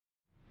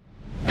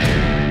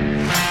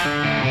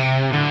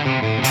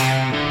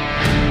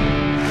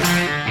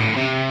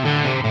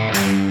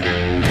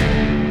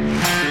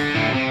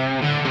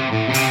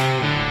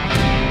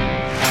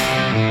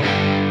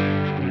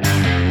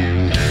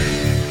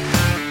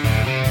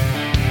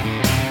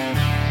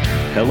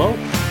Hello,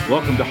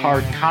 welcome to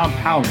Hard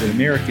Compound, an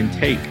American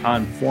take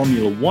on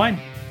Formula One.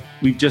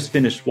 We've just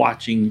finished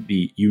watching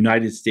the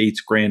United States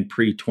Grand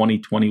Prix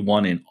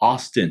 2021 in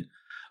Austin.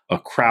 A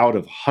crowd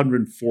of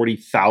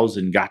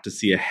 140,000 got to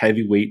see a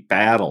heavyweight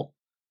battle.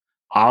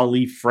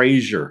 Ali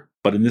Frazier,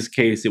 but in this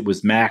case it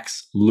was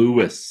Max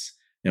Lewis.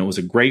 And it was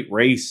a great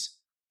race,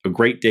 a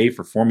great day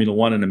for Formula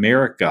One in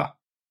America.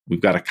 We've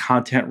got a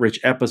content-rich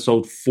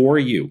episode for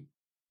you.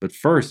 But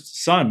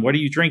first, son, what are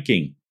you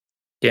drinking?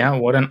 Yeah,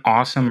 what an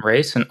awesome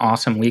race, an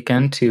awesome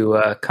weekend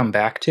to come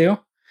back to.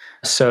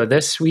 So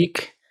this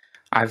week,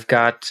 I've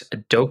got a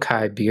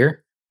Dokai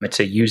beer.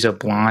 It's a Yuza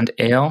Blonde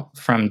Ale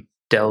from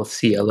Del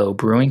Cielo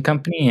Brewing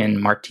Company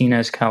in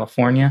Martinez,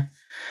 California.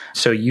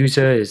 So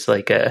Yuza is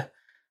like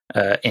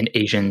an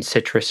Asian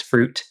citrus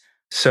fruit.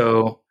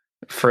 So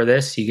for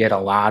this, you get a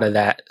lot of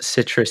that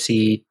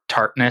citrusy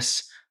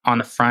tartness on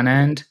the front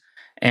end.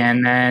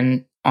 And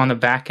then on the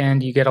back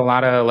end, you get a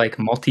lot of like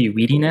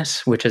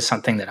multi-weediness, which is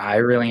something that I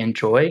really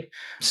enjoy.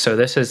 So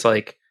this is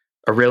like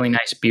a really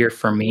nice beer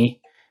for me.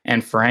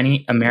 And for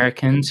any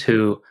Americans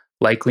who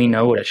likely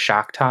know what a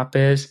shock top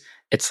is,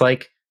 it's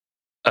like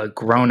a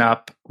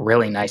grown-up,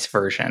 really nice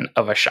version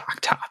of a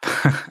shock top.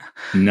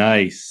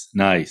 Nice.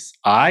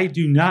 I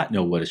do not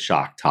know what a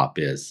shock top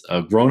is.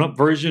 A grown-up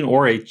version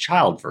or a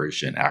child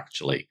version,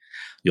 actually.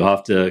 You'll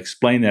have to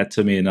explain that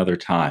to me another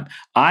time.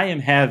 I am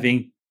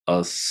having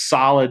a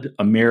solid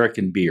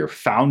American beer.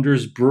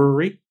 Founders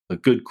Brewery, a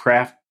good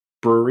craft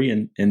brewery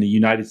in the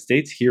United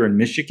States, here in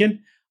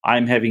Michigan.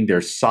 I'm having their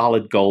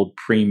Solid Gold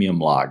Premium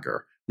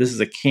Lager. This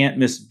is a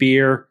can't-miss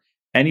beer.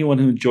 Anyone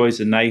who enjoys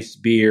a nice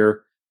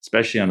beer,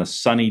 especially on a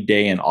sunny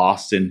day in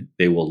Austin,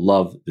 they will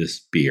love this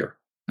beer.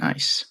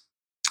 Nice.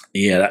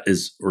 Yeah, that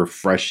is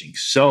refreshing.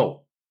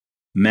 So,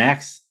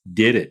 Max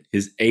did it.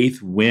 His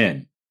 8th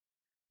win.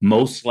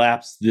 Most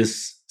laps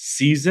this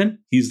season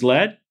he's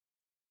led.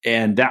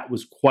 And that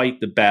was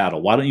quite the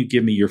battle. Why don't you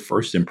give me your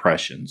first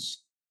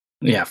impressions?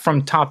 Yeah,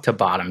 from top to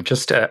bottom,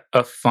 just a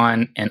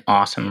fun and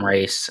awesome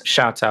race.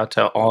 Shouts out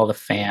to all the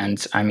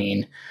fans. I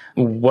mean,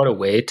 what a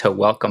way to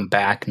welcome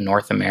back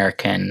North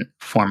American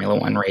Formula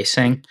One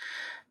racing.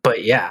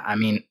 But yeah, I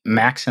mean,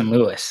 Max and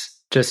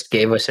Lewis just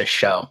gave us a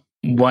show.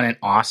 What an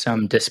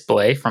awesome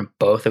display from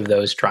both of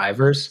those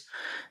drivers.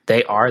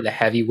 They are the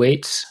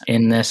heavyweights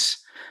in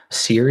this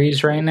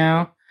series right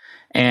now.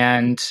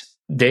 And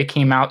they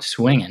came out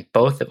swinging,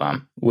 both of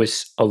them. It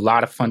was a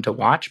lot of fun to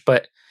watch,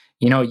 but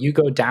you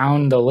go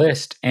down the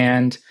list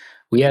and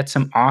we had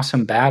some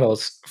awesome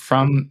battles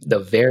from the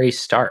very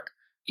start.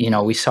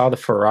 We saw the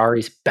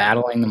Ferraris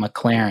battling the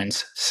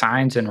McLarens,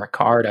 Sainz and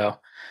Ricciardo.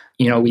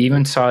 We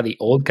even saw the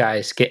old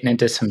guys getting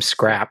into some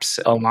scraps.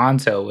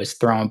 Alonso was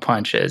throwing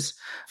punches,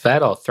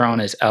 Vettel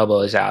throwing his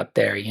elbows out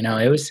there.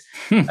 It was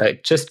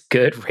just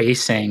good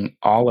racing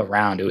all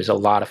around. It was a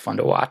lot of fun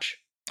to watch.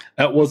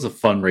 That was a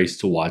fun race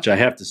to watch. I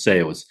have to say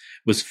it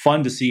was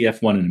fun to see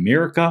F1 in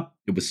America.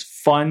 It was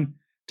fun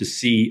to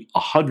see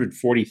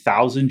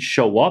 140,000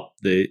 show up,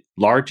 the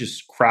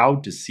largest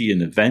crowd to see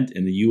an event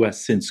in the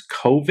U.S. since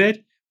COVID.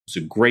 It was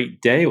a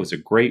great day. It was a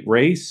great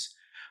race.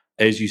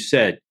 As you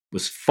said, it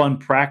was fun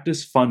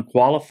practice, fun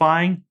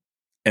qualifying,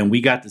 and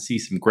we got to see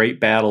some great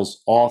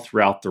battles all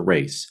throughout the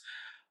race.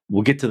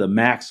 We'll get to the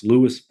Max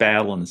Lewis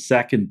battle in a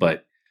second,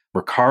 but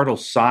Ricciardo,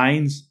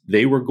 Sainz,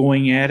 they were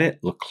going at it.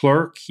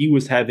 Leclerc, he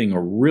was having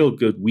a real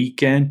good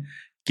weekend,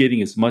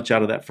 getting as much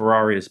out of that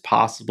Ferrari as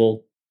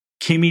possible.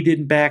 Kimi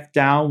didn't back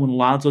down when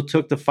Alonso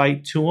took the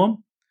fight to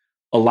him.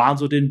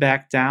 Alonso didn't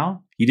back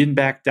down. He didn't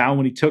back down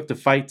when he took the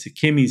fight to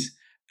Kimi's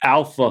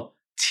Alpha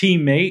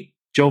teammate,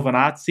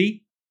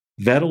 Giovinazzi.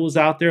 Vettel was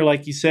out there,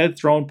 like you said,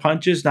 throwing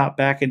punches, not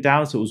backing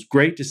down. So it was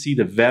great to see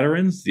the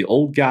veterans, the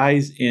old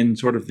guys in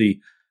sort of the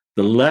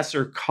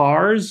lesser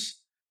cars,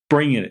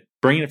 bringing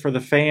it for the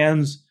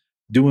fans,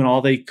 doing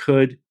all they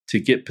could to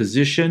get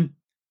position.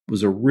 It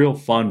was a real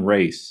fun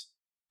race.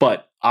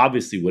 But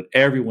obviously what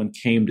everyone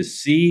came to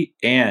see,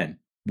 and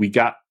we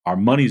got our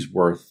money's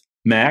worth,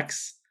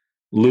 Max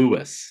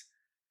Lewis.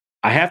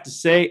 I have to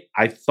say,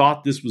 I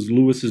thought this was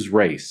Lewis's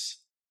race.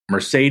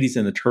 Mercedes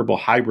in the turbo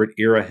hybrid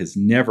era has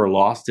never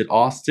lost at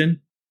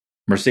Austin.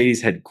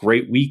 Mercedes had a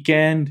great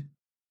weekend.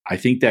 I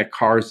think that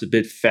car is a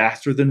bit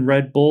faster than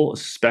Red Bull,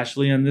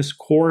 especially on this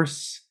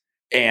course.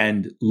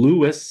 And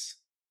Lewis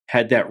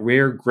had that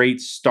rare great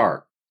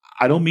start.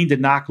 I don't mean to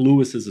knock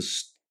Lewis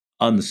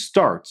on the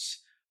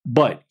starts,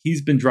 but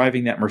he's been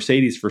driving that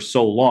Mercedes for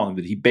so long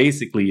that he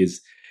basically is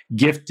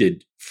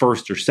gifted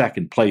first or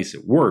second place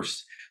at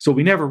worst. So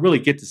we never really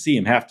get to see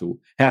him have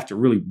to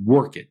really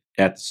work it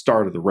at the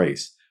start of the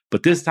race.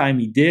 But this time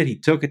he did. He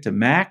took it to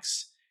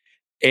Max,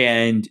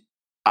 and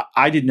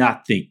I did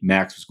not think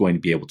Max was going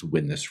to be able to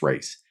win this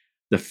race.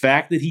 The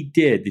fact that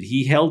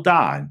he held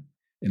on,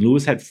 and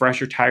Lewis had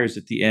fresher tires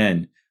at the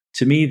end,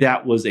 to me,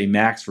 that was a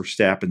Max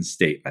Verstappen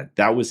statement.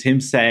 That was him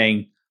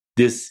saying,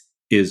 this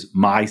is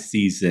my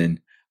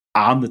season.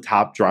 I'm the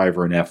top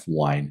driver in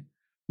F1.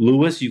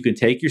 Lewis, you can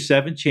take your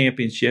 7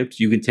 championships.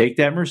 You can take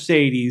that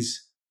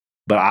Mercedes,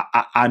 but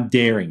I'm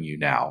daring you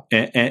now.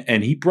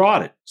 And he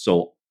brought it.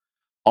 So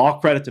all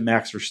credit to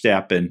Max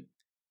Verstappen.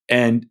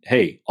 And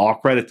hey, all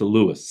credit to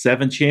Lewis.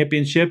 7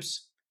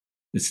 championships,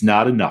 it's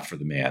not enough for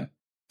the man.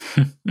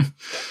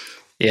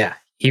 Yeah,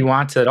 he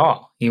wants it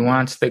all. He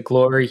wants the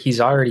glory.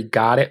 He's already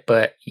got it,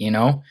 but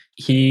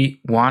he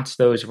wants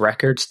those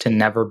records to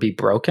never be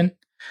broken,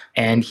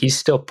 and he's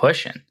still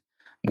pushing.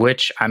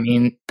 Which, I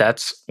mean,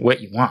 that's what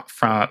you want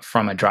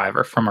from a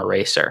driver, from a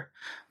racer.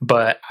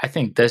 But I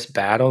think this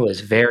battle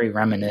is very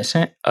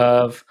reminiscent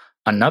of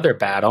another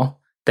battle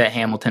that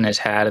Hamilton has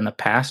had in the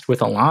past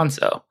with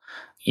Alonso.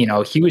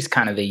 He was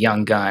kind of the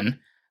young gun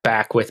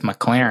back with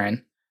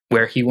McLaren,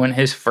 where he won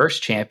his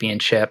first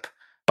championship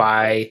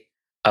by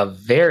a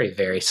very,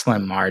 very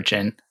slim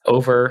margin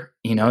over,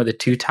 the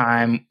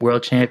 2-time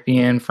world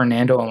champion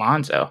Fernando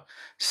Alonso.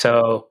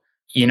 So,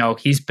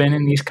 he's been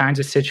in these kinds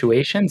of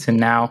situations, and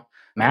now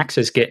Max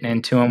is getting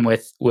into him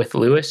with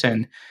Lewis.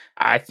 And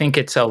I think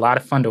it's a lot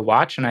of fun to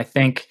watch. And I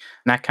think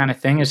that kind of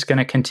thing is going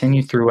to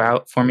continue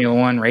throughout Formula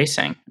One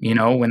racing. When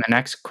the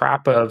next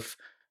crop of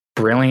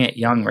brilliant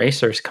young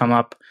racers come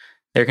up,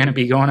 they're going to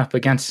be going up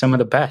against some of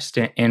the best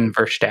in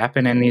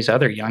Verstappen and these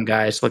other young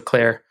guys,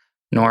 Leclerc,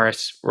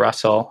 Norris,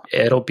 Russell.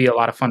 It'll be a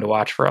lot of fun to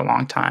watch for a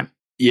long time.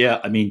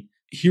 Yeah, I mean,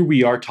 here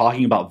we are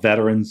talking about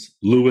veterans.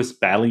 Lewis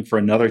battling for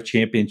another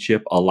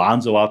championship.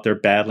 Alonso out there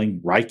battling.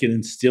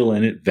 Raikkonen's still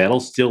in it.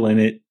 Vettel's still in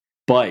it.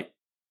 But,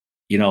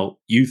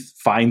 youth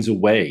finds a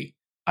way.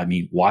 I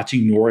mean,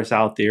 watching Norris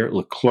out there,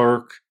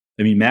 Leclerc.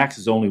 I mean, Max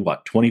is only,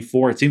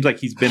 24? It seems like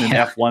he's been in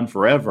F1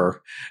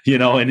 forever,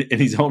 and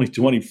he's only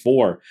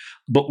 24.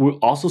 But we're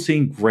also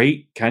seeing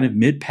great kind of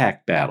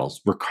mid-pack battles.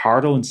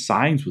 Ricciardo and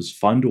Sainz was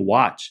fun to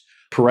watch.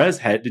 Perez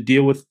had to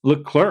deal with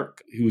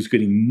Leclerc, who was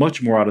getting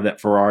much more out of that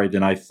Ferrari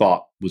than I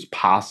thought was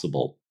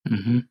possible.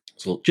 Mm-hmm.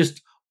 So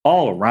just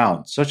all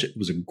around, it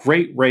was a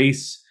great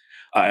race.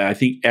 I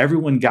think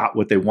everyone got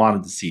what they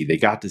wanted to see. They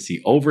got to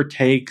see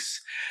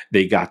overtakes.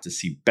 They got to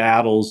see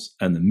battles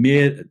in the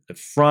mid, at the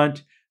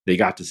front. They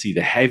got to see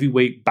the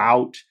heavyweight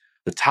bout,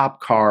 the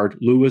top card,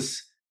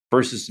 Lewis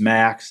versus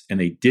Max, and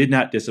they did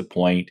not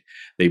disappoint.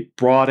 They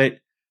brought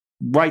it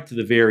right to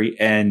the very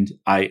end.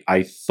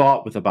 I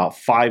thought with about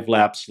 5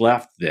 laps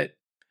left that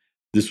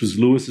this was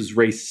Lewis's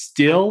race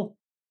still.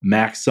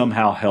 Max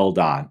somehow held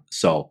on.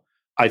 So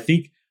I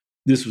think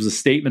this was a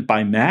statement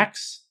by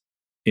Max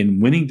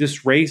in winning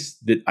this race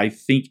that I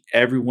think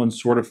everyone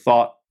sort of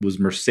thought was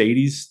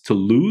Mercedes to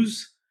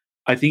lose.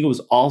 I think it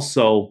was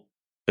also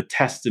a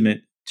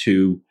testament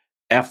to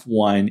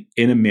F1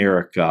 in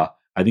America.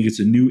 I think it's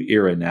a new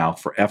era now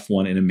for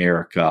F1 in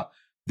America.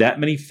 That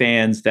many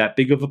fans, that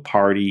big of a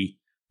party,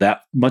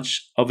 that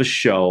much of a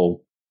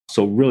show.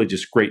 So really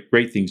just great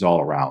things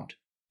all around.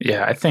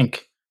 Yeah, I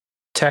think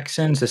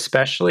Texans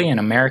especially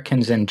and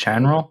Americans in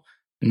general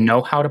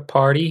know how to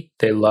party.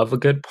 They love a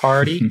good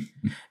party.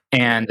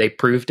 And they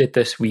proved it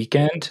this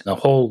weekend. The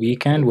whole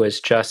weekend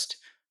was just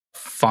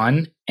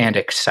fun and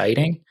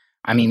exciting.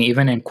 I mean,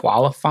 even in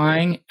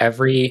qualifying,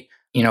 every,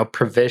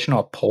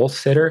 provisional pole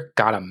sitter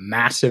got a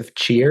massive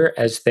cheer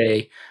as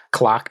they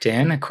clocked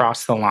in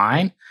across the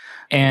line.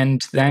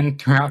 And then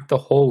throughout the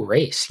whole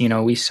race,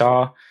 we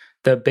saw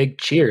the big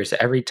cheers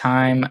every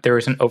time there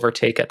was an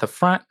overtake at the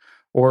front,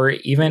 or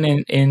even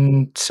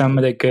in some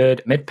of the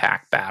good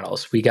mid-pack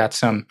battles. We got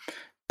some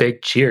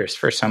big cheers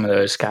for some of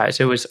those guys.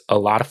 It was a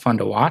lot of fun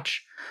to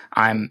watch.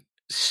 I'm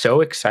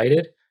so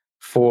excited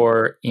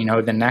for,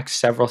 the next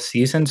several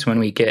seasons when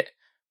we get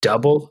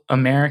double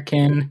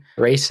American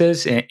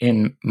races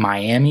in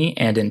Miami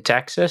and in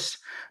Texas.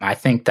 I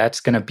think that's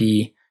going to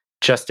be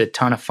just a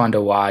ton of fun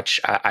to watch.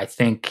 I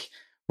think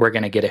we're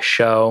going to get a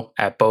show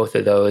at both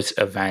of those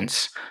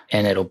events,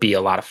 and it'll be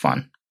a lot of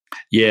fun.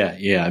 Yeah.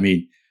 I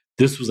mean,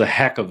 this was a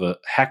heck of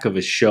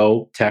a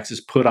show Texas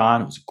put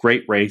on. It was a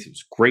great race. It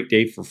was a great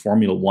day for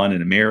Formula One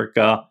in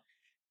America.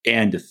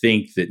 And to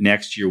think that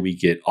next year we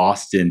get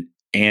Austin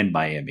and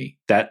Miami,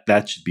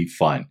 that should be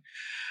fun.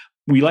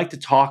 We like to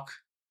talk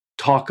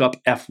up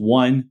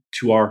F1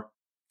 to our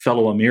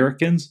fellow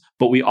Americans,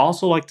 but we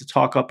also like to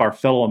talk up our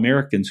fellow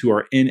Americans who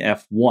are in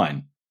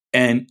F1.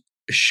 And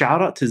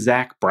shout out to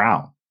Zach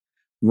Brown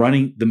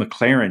running the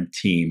McLaren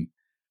team.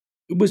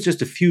 It was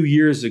just a few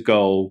years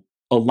ago,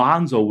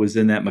 Alonso was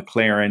in that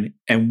McLaren,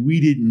 and we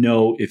didn't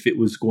know if it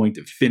was going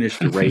to finish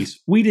the race.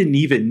 We didn't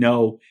even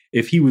know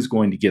if he was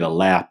going to get a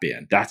lap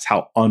in. That's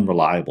how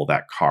unreliable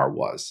that car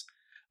was.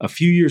 A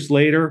few years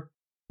later,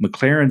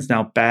 McLaren's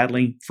now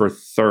battling for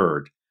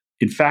third.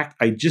 In fact,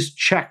 I just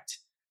checked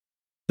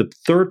the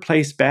third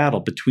place battle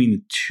between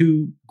the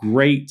two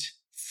great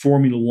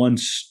Formula One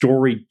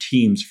storied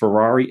teams,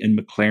 Ferrari and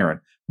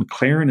McLaren.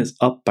 McLaren is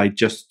up by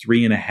just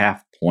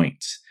 3.5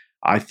 points.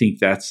 I think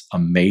that's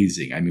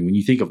amazing. I mean, when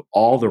you think of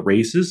all the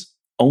races,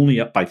 only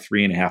up by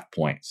 3.5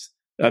 points.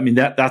 I mean,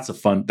 that's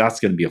going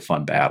to be a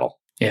fun battle.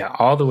 Yeah,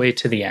 all the way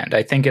to the end.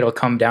 I think it'll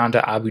come down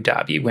to Abu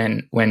Dhabi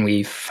when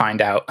we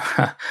find out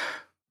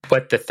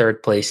what the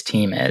third place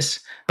team is.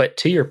 But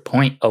to your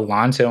point,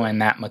 Alonso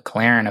and that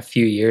McLaren a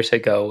few years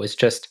ago was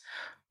just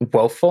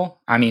woeful.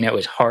 I mean, it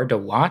was hard to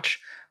watch.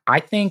 I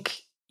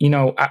think,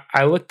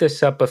 I looked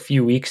this up a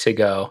few weeks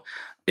ago.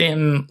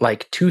 in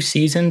like 2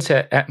 seasons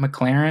at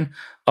McLaren,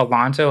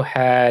 Alonso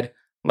had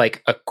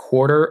like a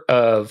quarter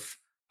of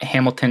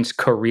Hamilton's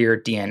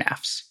career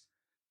DNFs.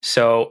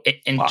 So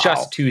in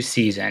just 2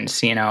 seasons,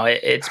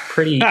 it's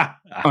pretty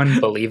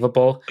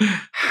unbelievable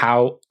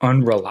how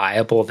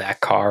unreliable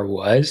that car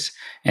was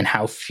and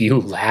how few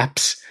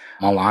laps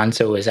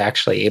Alonso was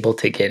actually able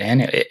to get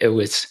in. It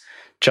was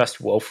just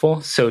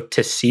woeful. So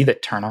to see the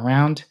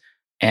turnaround,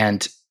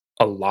 and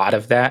a lot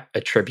of that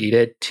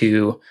attributed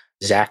to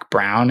Zach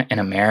Brown, an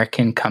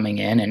American coming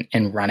in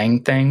and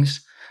running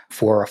things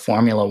for a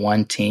Formula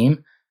One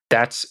team,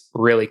 that's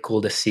really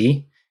cool to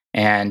see.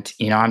 And,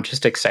 I'm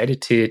just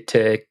excited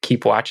to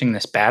keep watching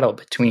this battle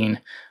between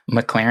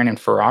McLaren and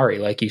Ferrari.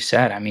 Like you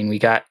said, I mean, we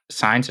got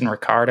Sainz and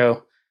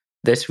Ricciardo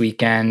this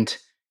weekend.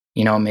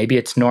 Maybe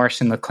it's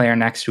Norris and Leclerc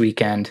next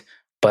weekend,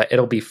 but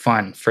it'll be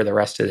fun for the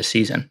rest of the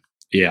season.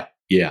 Yeah.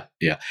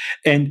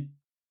 And,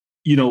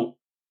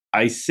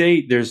 I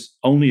say there's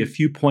only a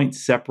few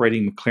points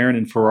separating McLaren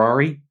and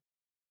Ferrari.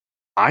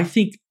 I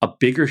think a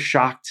bigger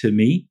shock to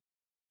me,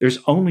 there's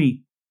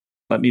only,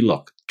 let me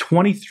look,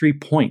 23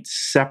 points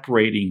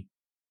separating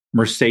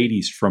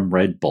Mercedes from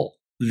Red Bull.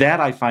 That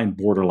I find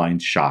borderline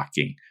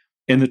shocking.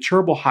 In the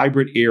turbo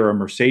hybrid era,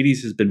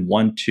 Mercedes has been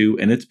 1-2,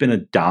 and it's been a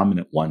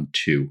dominant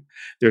 1-2.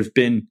 There's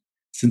been,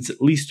 since at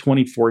least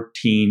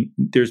 2014,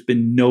 there's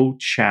been no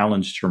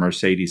challenge to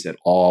Mercedes at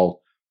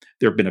all.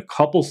 There have been a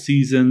couple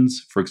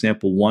seasons, for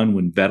example, one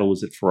when Vettel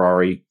was at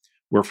Ferrari,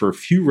 where for a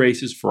few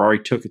races, Ferrari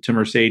took it to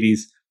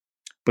Mercedes,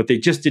 but they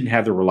just didn't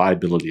have the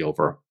reliability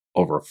over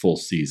a full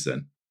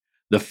season.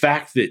 The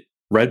fact that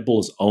Red Bull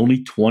is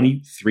only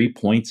 23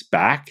 points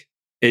back,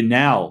 and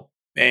now,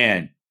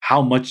 man,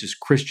 how much does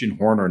Christian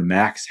Horner and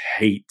Max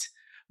hate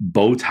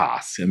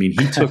Bottas? I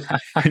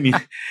mean,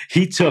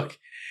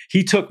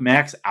 he took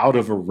Max out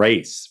of a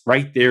race.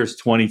 Right there's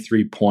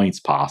 23 points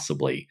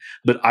possibly.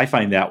 But I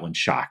find that one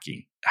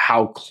shocking,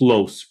 how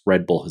close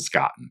Red Bull has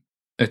gotten.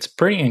 It's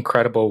pretty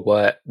incredible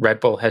what Red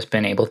Bull has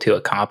been able to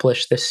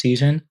accomplish this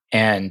season.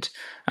 And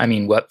I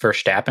mean, what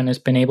Verstappen has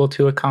been able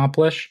to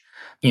accomplish.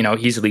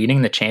 He's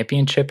leading the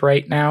championship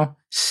right now,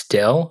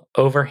 still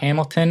over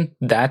Hamilton.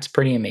 That's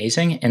pretty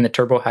amazing in the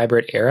turbo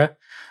hybrid era.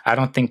 I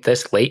don't think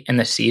this late in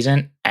the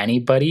season,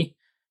 anybody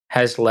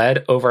has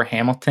led over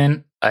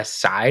Hamilton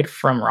aside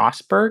from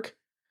Rosberg.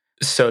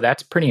 So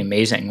that's pretty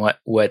amazing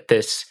what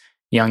this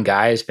young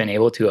guy has been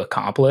able to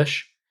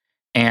accomplish.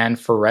 And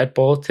for Red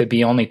Bull to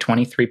be only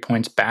 23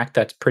 points back,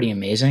 that's pretty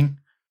amazing.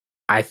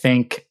 I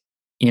think,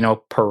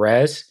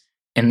 Perez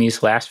in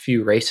these last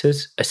few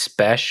races,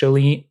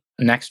 especially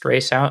next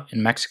race out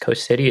in Mexico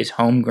City, his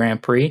home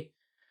Grand Prix,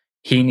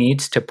 he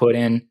needs to put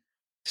in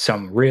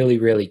some really,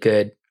 really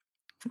good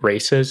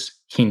races.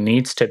 He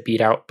needs to beat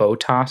out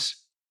Bottas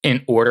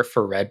in order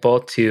for Red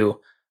Bull to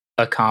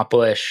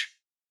accomplish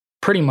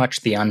pretty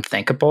much the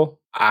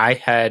unthinkable. I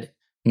had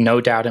no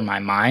doubt in my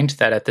mind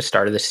that at the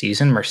start of the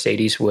season,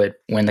 Mercedes would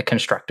win the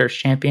Constructors'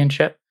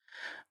 Championship.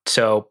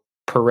 So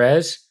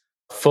Perez,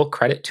 full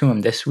credit to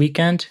him this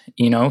weekend.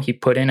 He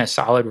put in a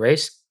solid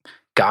race,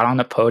 got on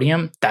the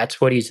podium.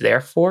 That's what he's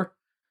there for.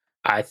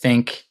 I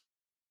think,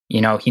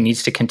 he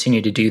needs to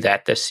continue to do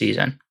that this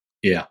season.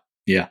 Yeah.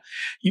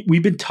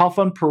 We've been tough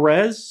on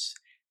Perez,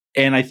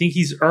 and I think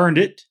he's earned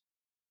it.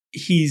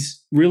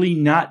 He's really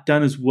not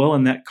done as well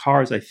in that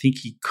car as I think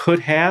he could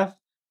have,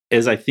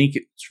 as I think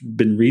it's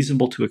been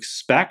reasonable to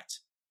expect.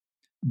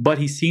 But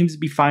he seems to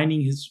be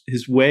finding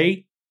his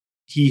way.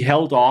 He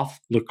held off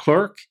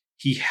Leclerc.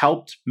 He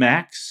helped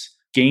Max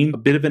gain a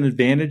bit of an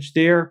advantage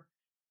there.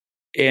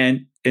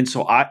 And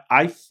so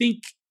I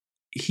think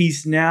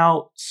he's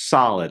now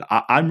solid.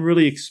 I'm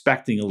really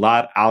expecting a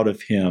lot out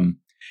of him.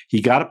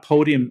 He got a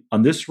podium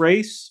on this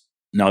race.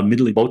 Now,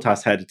 admittedly,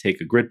 Bottas had to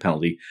take a grid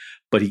penalty,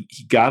 but he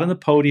got on the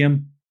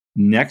podium.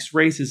 Next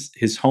race is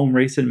his home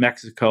race in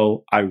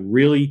Mexico. I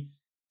really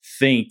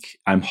think,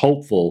 I'm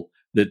hopeful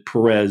that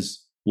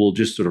Perez will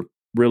just sort of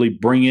really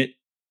bring it,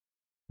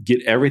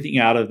 get everything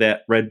out of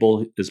that Red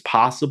Bull as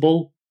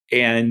possible.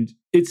 And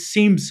it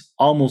seems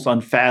almost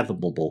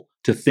unfathomable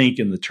to think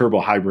in the turbo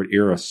hybrid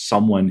era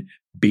someone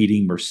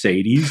beating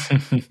Mercedes,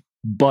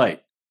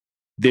 but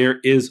there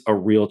is a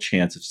real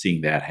chance of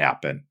seeing that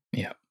happen.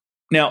 Yeah.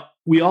 Now,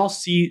 we all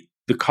see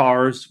the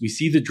cars, we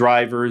see the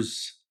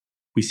drivers,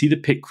 we see the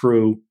pit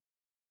crew.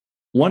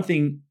 One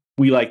thing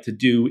we like to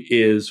do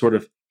is sort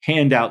of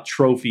hand out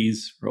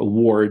trophies or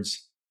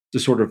awards to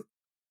sort of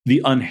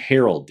the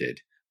unheralded,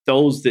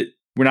 those that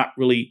we're not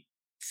really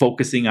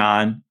focusing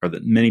on or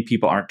that many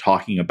people aren't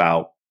talking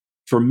about.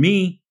 For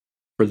me,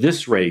 for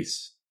this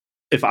race,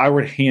 if I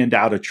were to hand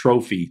out a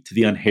trophy to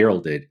the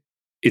unheralded,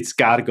 it's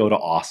got to go to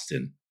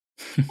Austin.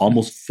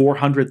 Almost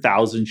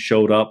 400,000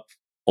 showed up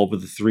over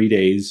the 3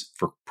 days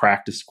for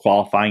practice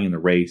qualifying in the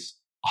race,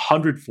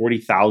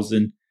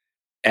 140,000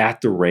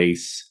 at the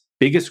race,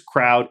 biggest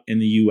crowd in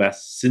the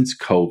US since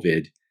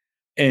COVID.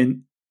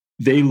 And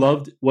they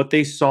loved what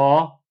they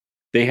saw.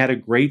 They had a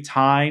great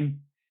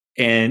time.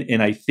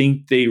 And I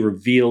think they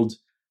revealed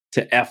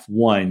to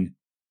F1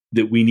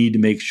 that we need to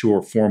make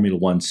sure Formula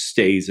One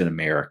stays in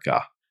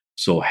America.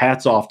 So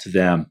hats off to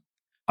them.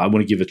 I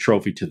want to give a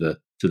trophy to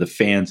the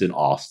fans in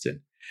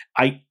Austin.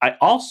 I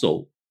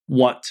also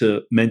want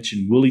to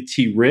mention Willie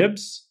T.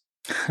 Ribbs.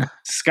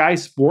 Sky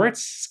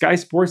Sports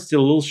did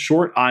a little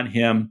short on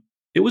him.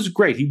 It was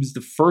great. He was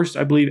the first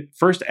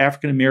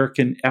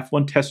African-American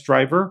F1 test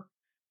driver.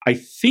 I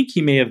think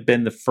he may have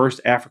been the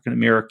first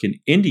African-American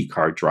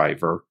IndyCar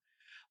driver.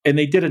 And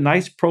they did a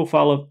nice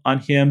profile on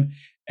him.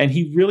 And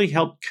he really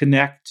helped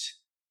connect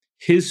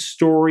his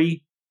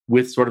story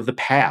with sort of the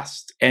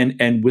past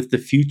and with the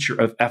future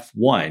of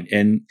F1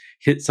 and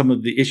hit some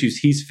of the issues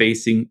he's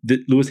facing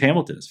that Lewis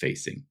Hamilton is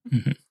facing.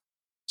 Mm-hmm.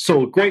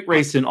 So a great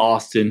race in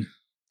Austin.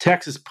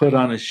 Texas put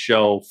on a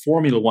show.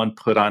 Formula One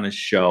put on a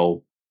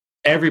show.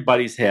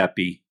 Everybody's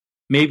happy.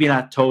 Maybe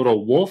not Toto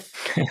Wolff.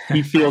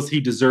 He feels he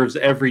deserves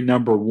every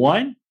number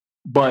one,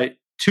 but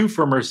 2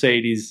 for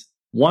Mercedes,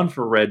 1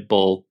 for Red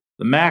Bull.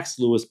 The Max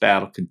Lewis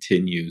battle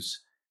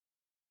continues.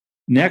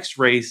 Next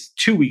race,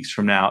 2 weeks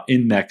from now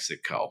in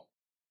Mexico.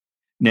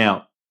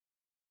 Now,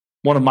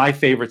 one of my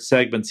favorite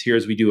segments here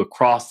is we do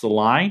Across the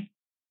Line.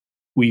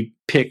 We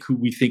pick who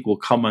we think will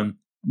come on,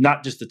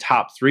 not just the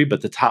top 3,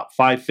 but the top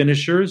 5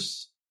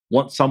 finishers.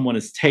 Once someone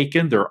is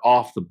taken, they're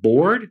off the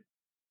board.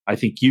 I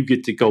think you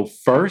get to go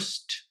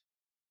first.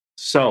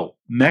 So,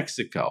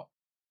 Mexico,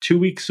 2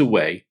 weeks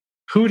away.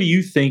 Who do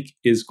you think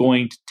is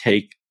going to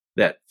take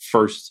that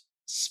first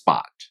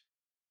spot?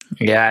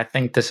 Yeah, I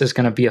think this is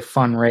going to be a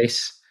fun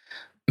race.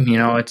 You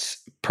know,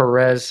 it's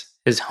Perez,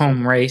 his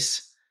home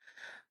race.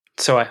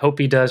 So I hope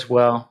he does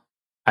well.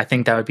 I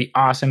think that would be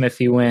awesome if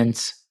he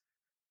wins.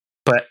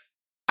 But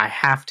I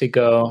have to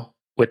go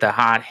with the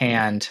hot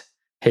hand,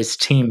 his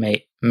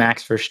teammate,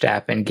 Max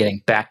Verstappen,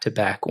 getting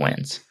back-to-back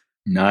wins.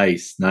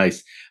 Nice.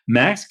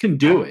 Max can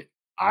do it.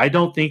 I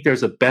don't think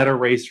there's a better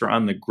racer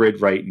on the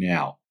grid right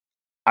now.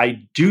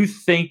 I do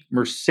think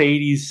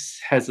Mercedes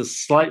has a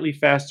slightly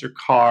faster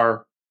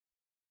car.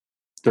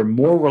 They're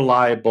more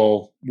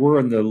reliable. We're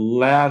in the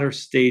latter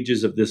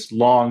stages of this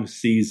long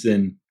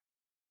season.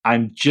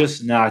 I'm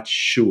just not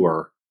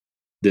sure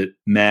that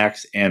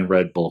Max and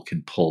Red Bull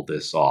can pull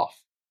this off.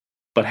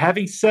 But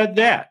having said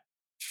that,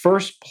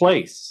 first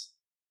place,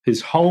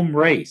 his home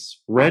race,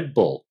 Red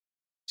Bull,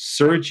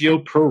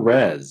 Sergio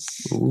Perez.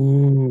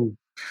 Ooh.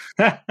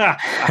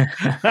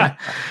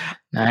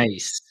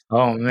 Nice.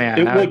 Oh, man.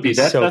 It would be.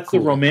 That's cool. The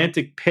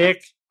romantic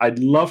pick. I'd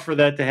love for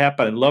that to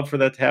happen. I'd love for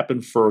that to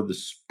happen for the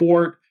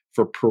sport,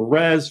 for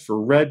Perez,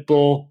 for Red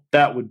Bull.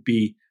 That would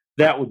be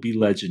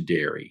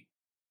legendary.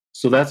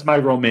 So that's my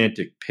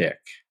romantic pick.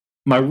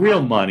 My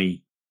real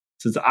money,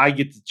 since I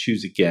get to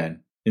choose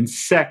again, in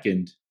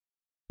second,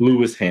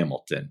 Lewis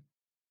Hamilton.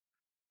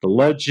 The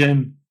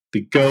legend,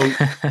 the GOAT,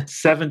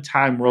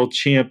 7-time world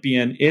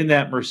champion in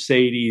that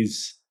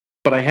Mercedes.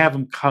 But I have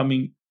him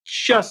coming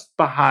just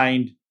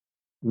behind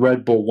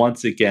Red Bull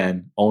once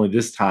again, only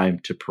this time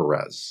to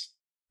Perez.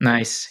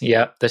 Nice.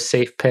 Yep, the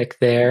safe pick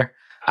there.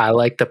 I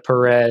like the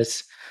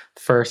Perez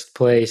first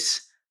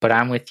place, but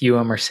I'm with you,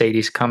 a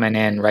Mercedes coming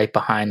in right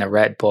behind the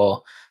Red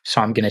Bull.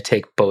 So I'm going to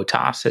take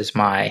Bottas as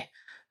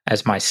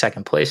my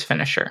second place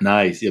finisher.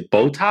 Nice. Yeah,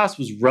 Bottas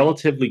was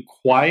relatively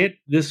quiet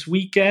this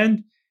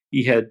weekend.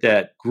 He had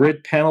that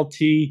grid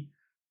penalty.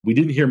 We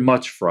didn't hear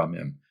much from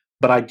him,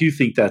 but I do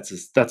think that's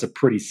a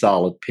pretty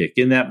solid pick.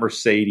 In that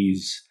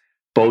Mercedes,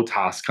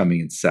 Bottas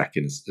coming in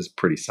second is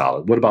pretty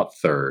solid. What about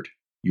third?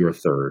 Your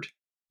third.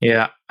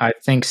 Yeah, I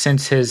think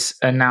since his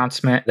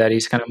announcement that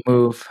he's going to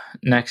move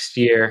next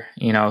year,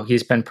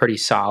 he's been pretty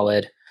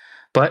solid.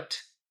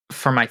 But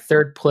for my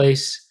third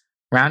place,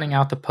 rounding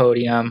out the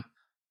podium,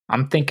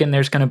 I'm thinking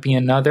there's going to be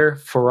another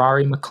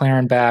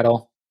Ferrari-McLaren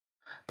battle,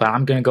 but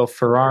I'm going to go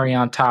Ferrari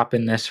on top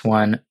in this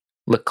one.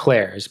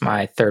 Leclerc is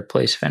my third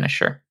place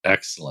finisher.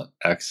 Excellent.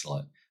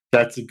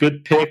 That's a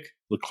good pick.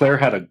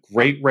 Leclerc had a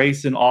great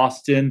race in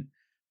Austin.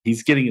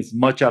 He's getting as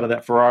much out of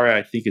that Ferrari,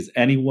 I think, as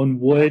anyone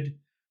would.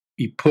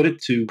 He put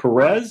it to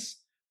Perez,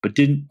 but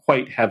didn't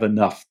quite have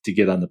enough to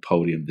get on the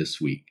podium this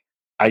week.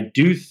 I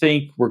do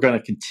think we're going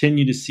to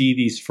continue to see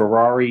these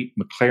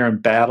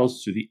Ferrari-McLaren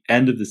battles through the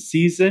end of the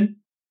season.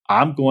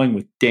 I'm going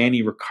with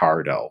Danny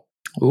Ricciardo.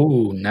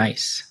 Ooh,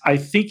 nice. I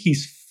think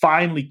he's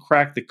finally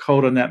cracked the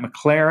code on that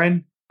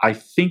McLaren. I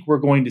think we're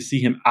going to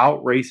see him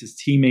outrace his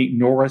teammate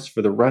Norris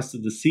for the rest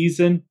of the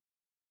season.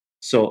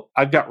 So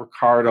I've got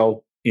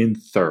Ricciardo in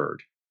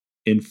third.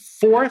 In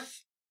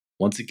fourth,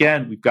 once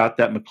again, we've got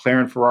that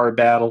McLaren-Ferrari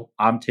battle.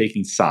 I'm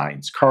taking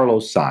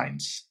Carlos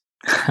Sainz.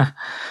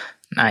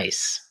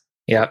 Nice.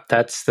 Yep,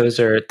 those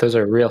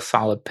are real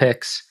solid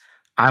picks.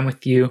 I'm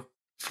with you.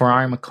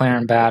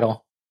 Ferrari-McLaren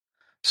battle.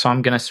 So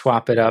I'm going to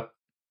swap it up.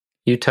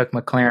 You took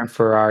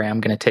McLaren-Ferrari. I'm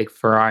going to take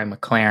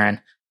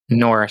Ferrari-McLaren.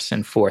 Norris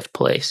in fourth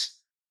place.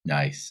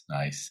 Nice.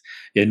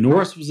 Yeah,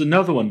 Norris was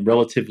another one,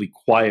 relatively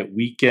quiet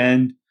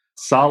weekend.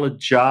 Solid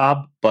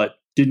job, but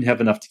didn't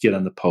have enough to get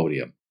on the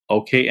podium.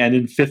 Okay, and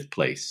in fifth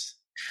place.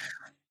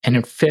 And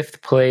in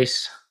fifth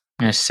place,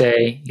 I'm going to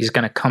say he's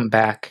going to come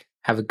back,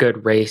 have a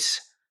good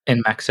race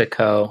in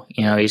Mexico.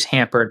 He's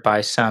hampered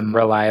by some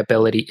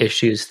reliability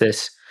issues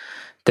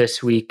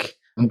this week.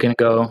 I'm going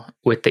to go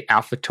with the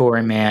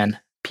AlphaTauri man,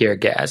 Pierre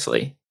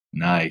Gasly.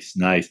 Nice,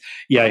 nice.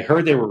 Yeah, I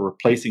heard they were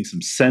replacing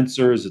some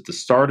sensors at the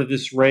start of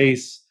this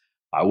race.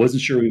 I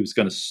wasn't sure he was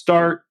going to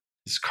start.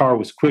 His car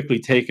was quickly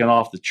taken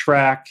off the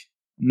track.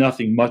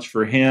 Nothing much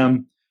for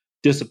him.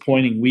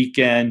 Disappointing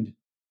weekend,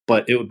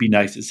 but it would be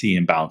nice to see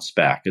him bounce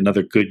back.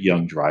 Another good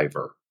young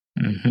driver.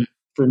 Mm-hmm.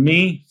 For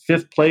me,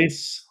 5th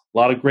place, a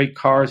lot of great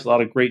cars, a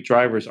lot of great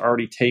drivers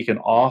already taken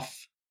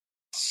off.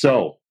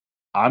 So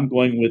I'm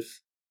going with,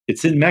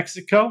 it's in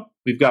Mexico.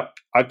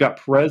 I've got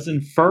Perez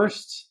in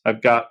 1st.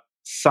 I've got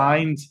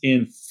Sainz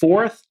in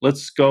 4th.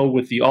 Let's go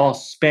with the all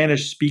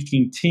Spanish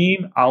speaking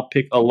team. I'll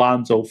pick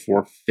Alonso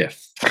for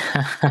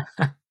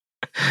 5th.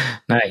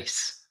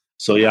 Nice.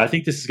 So yeah, I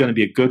think this is going to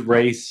be a good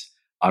race.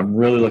 I'm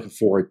really looking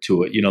forward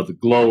to it. The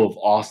glow of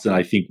Austin,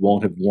 I think,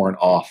 won't have worn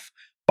off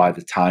by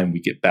the time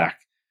we get back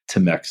to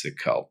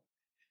Mexico.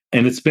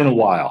 And it's been a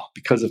while.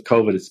 Because of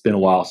COVID, it's been a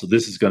while. So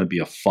this is going to be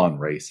a fun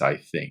race, I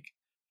think.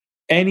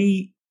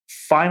 Any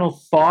final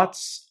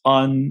thoughts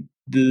on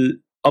the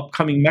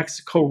upcoming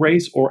Mexico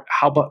race, or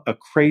how about a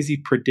crazy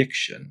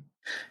prediction?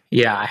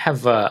 Yeah, I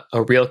have a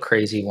real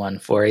crazy one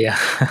for you.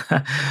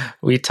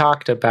 We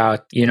talked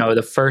about, the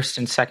 1st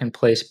and 2nd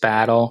place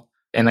battle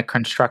in the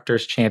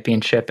Constructors'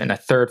 Championship and a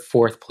 3rd,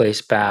 4th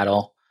place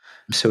battle.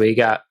 So we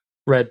got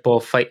Red Bull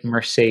fighting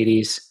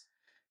Mercedes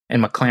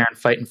and McLaren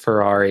fighting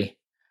Ferrari.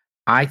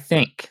 I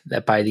think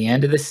that by the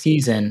end of the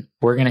season,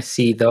 we're going to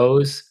see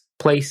those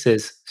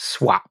places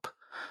swap.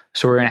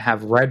 So we're going to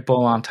have Red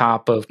Bull on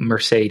top of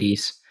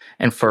Mercedes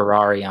and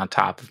Ferrari on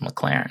top of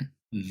McLaren.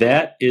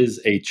 That is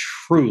a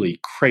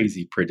truly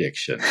crazy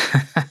prediction.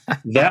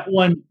 That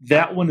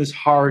one is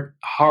hard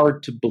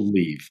to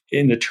believe.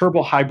 In the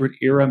turbo hybrid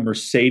era,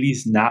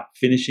 Mercedes not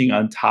finishing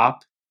on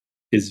top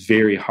is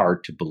very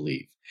hard to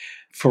believe.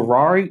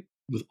 Ferrari,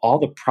 with all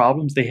the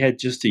problems they had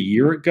just a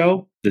year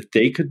ago, that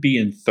they could be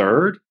in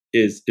 3rd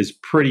is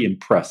pretty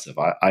impressive,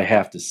 I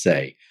have to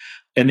say.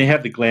 And they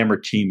have the glamour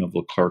team of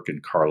Leclerc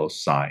and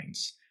Carlos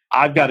Sainz.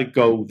 I've got to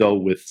go, though,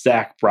 with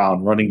Zach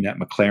Brown running that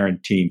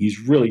McLaren team. He's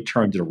really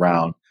turned it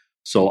around.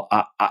 So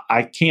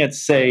I can't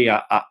say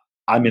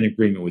I'm in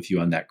agreement with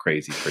you on that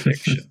crazy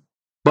prediction.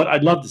 But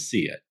I'd love to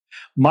see it.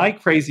 My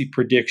crazy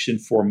prediction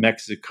for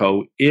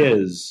Mexico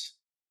is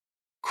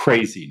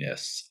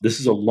craziness. This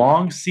is a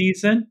long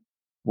season.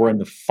 We're in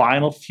the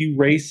final few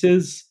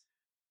races.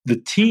 The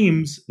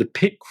teams, the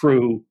pit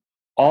crew,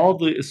 all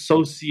the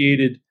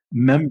associated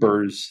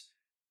members,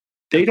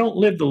 they don't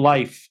live the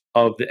life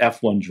of the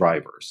F1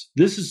 drivers.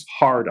 This is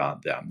hard on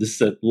them. This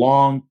is a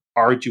long,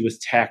 arduous,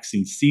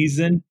 taxing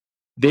season.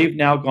 They've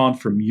now gone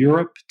from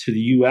Europe to the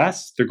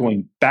US. They're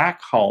going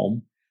back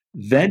home,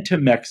 then to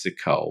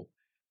Mexico.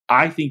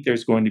 I think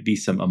there's going to be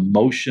some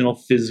emotional,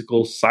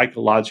 physical,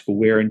 psychological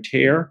wear and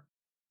tear.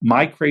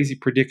 My crazy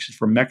prediction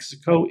for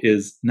Mexico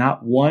is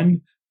not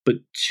 1, but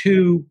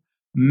 2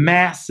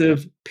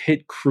 massive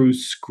pit crew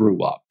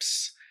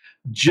screw-ups.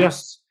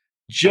 Just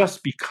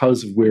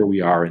because of where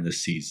we are in the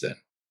season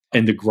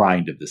and the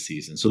grind of the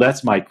season. So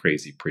that's my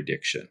crazy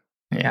prediction.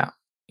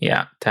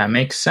 Yeah, that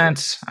makes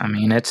sense. I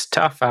mean, it's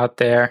tough out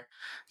there.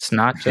 It's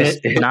not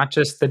just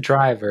the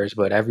drivers,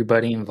 but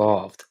everybody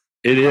involved.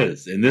 It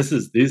is. And this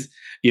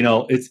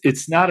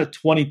it's not a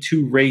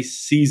 22 race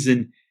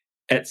season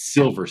at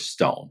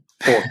Silverstone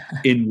or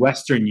in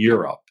Western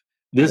Europe.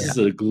 This is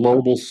a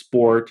global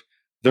sport.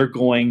 They're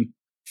going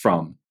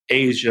from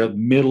Asia,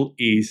 Middle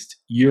East,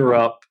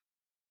 Europe,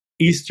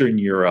 Eastern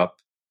Europe,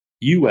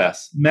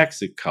 US,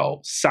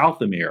 Mexico,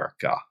 South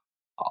America.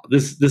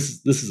 This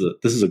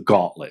is a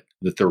gauntlet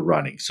that they're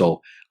running.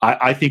 So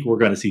I think we're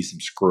going to see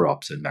some screw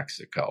ups in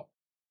Mexico.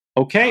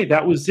 Okay,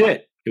 that was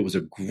it. It was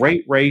a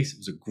great race. It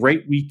was a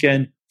great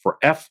weekend for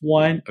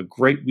F1, a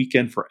great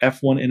weekend for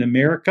F1 in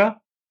America.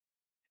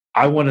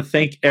 I want to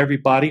thank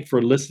everybody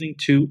for listening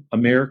to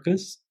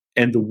America's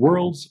and the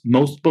world's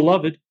most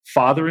beloved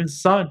father and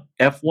son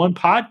F1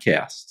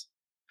 podcast.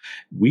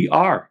 We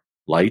are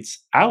Lights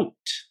Out.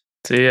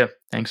 See ya.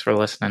 Thanks for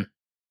listening.